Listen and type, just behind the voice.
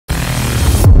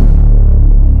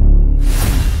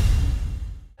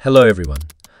Hello everyone.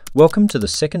 Welcome to the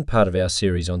second part of our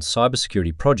series on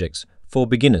cybersecurity projects for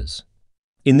beginners.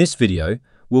 In this video,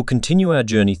 we'll continue our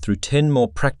journey through 10 more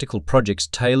practical projects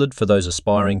tailored for those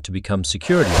aspiring to become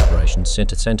security operations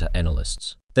center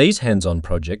analysts. These hands-on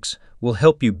projects will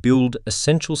help you build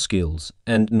essential skills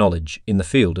and knowledge in the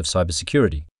field of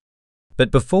cybersecurity.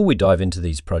 But before we dive into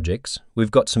these projects,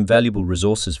 we've got some valuable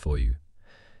resources for you.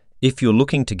 If you're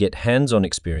looking to get hands-on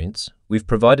experience, we've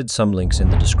provided some links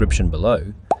in the description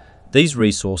below. These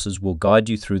resources will guide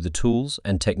you through the tools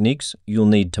and techniques you'll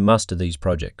need to master these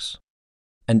projects.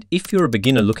 And if you're a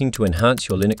beginner looking to enhance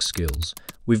your Linux skills,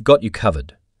 we've got you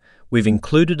covered. We've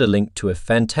included a link to a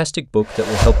fantastic book that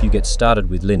will help you get started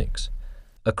with Linux,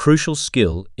 a crucial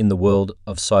skill in the world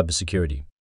of cybersecurity.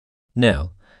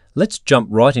 Now, let's jump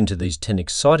right into these 10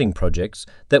 exciting projects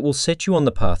that will set you on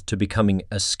the path to becoming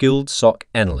a skilled SOC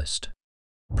analyst.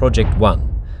 Project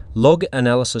 1. Log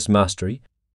Analysis Mastery.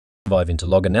 Dive into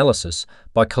log analysis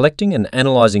by collecting and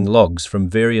analyzing logs from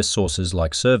various sources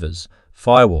like servers,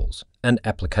 firewalls, and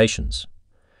applications.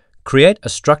 Create a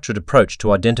structured approach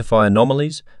to identify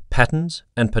anomalies, patterns,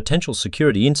 and potential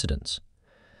security incidents.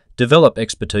 Develop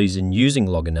expertise in using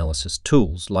log analysis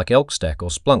tools like ElkStack or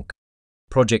Splunk.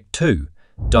 Project 2.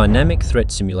 Dynamic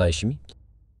Threat Simulation.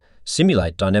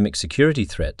 Simulate dynamic security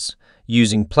threats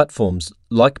using platforms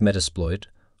like Metasploit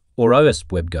or OS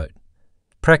WebGoat.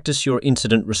 Practice your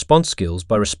incident response skills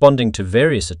by responding to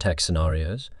various attack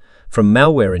scenarios, from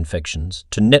malware infections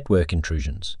to network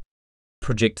intrusions.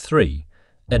 Project 3.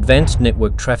 Advanced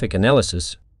Network Traffic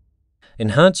Analysis.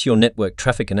 Enhance your network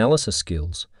traffic analysis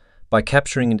skills by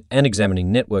capturing and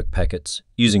examining network packets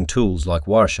using tools like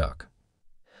Wireshark.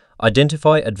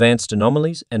 Identify advanced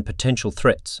anomalies and potential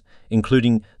threats,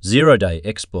 including zero-day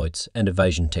exploits and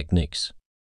evasion techniques.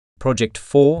 Project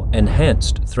 4.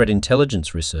 Enhanced Threat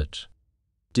Intelligence Research.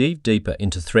 Dive deeper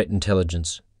into threat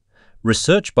intelligence.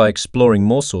 Research by exploring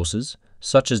more sources,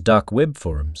 such as dark web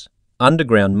forums,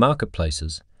 underground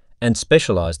marketplaces, and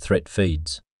specialized threat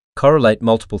feeds. Correlate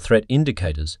multiple threat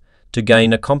indicators to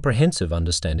gain a comprehensive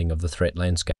understanding of the threat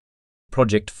landscape.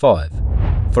 Project 5.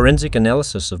 Forensic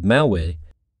Analysis of Malware.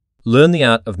 Learn the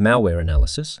art of malware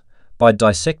analysis by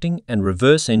dissecting and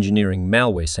reverse engineering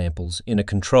malware samples in a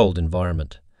controlled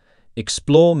environment.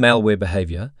 Explore malware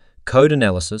behavior, code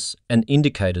analysis, and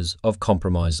indicators of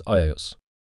compromised iOS.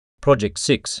 Project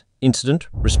 6. Incident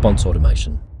Response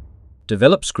Automation.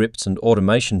 Develop scripts and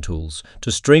automation tools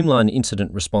to streamline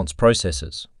incident response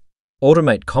processes.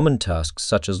 Automate common tasks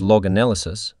such as log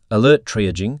analysis, alert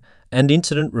triaging, and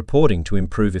incident reporting to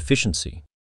improve efficiency.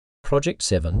 Project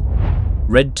 7.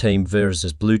 Red Team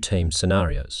versus Blue Team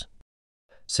Scenarios.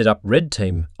 Set up Red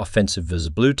Team offensive versus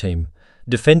Blue Team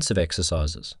defensive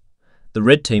exercises. The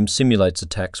Red Team simulates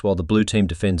attacks while the Blue Team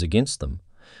defends against them.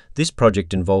 This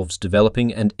project involves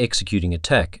developing and executing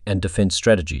attack and defense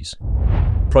strategies.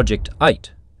 Project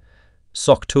 8.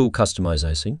 SOC Tool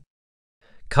Customization.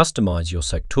 Customize your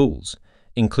SOC tools,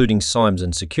 including SIEMs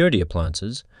and security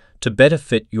appliances, to better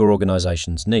fit your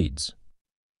organization's needs.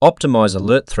 Optimize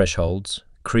alert thresholds,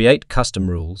 create custom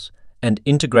rules, and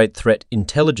integrate threat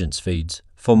intelligence feeds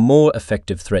for more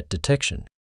effective threat detection.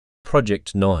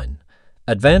 Project 9.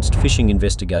 Advanced Phishing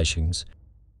Investigations.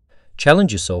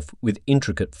 Challenge yourself with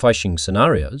intricate phishing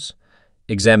scenarios.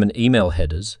 Examine email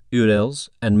headers, URLs,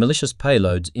 and malicious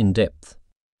payloads in depth.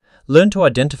 Learn to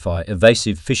identify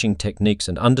evasive phishing techniques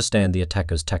and understand the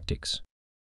attacker's tactics.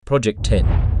 Project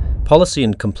 10. Policy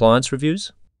and Compliance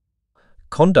Reviews.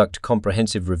 Conduct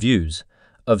comprehensive reviews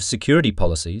of security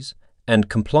policies and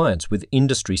compliance with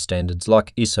industry standards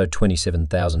like ISO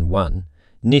 27001,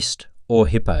 NIST, or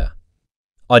HIPAA.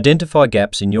 Identify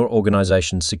gaps in your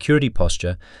organization's security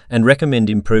posture and recommend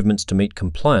improvements to meet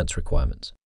compliance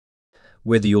requirements.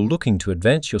 Whether you're looking to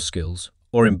advance your skills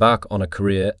or embark on a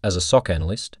career as a SOC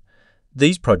analyst,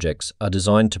 these projects are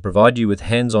designed to provide you with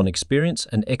hands-on experience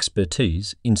and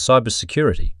expertise in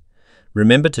cybersecurity.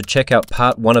 Remember to check out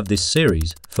part 1 of this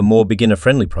series for more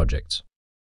beginner-friendly projects.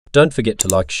 Don't forget to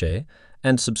like, share,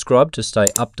 and subscribe to stay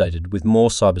updated with more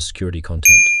cybersecurity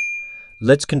content.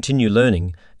 Let's continue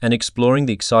learning and exploring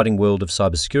the exciting world of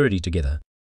cybersecurity together.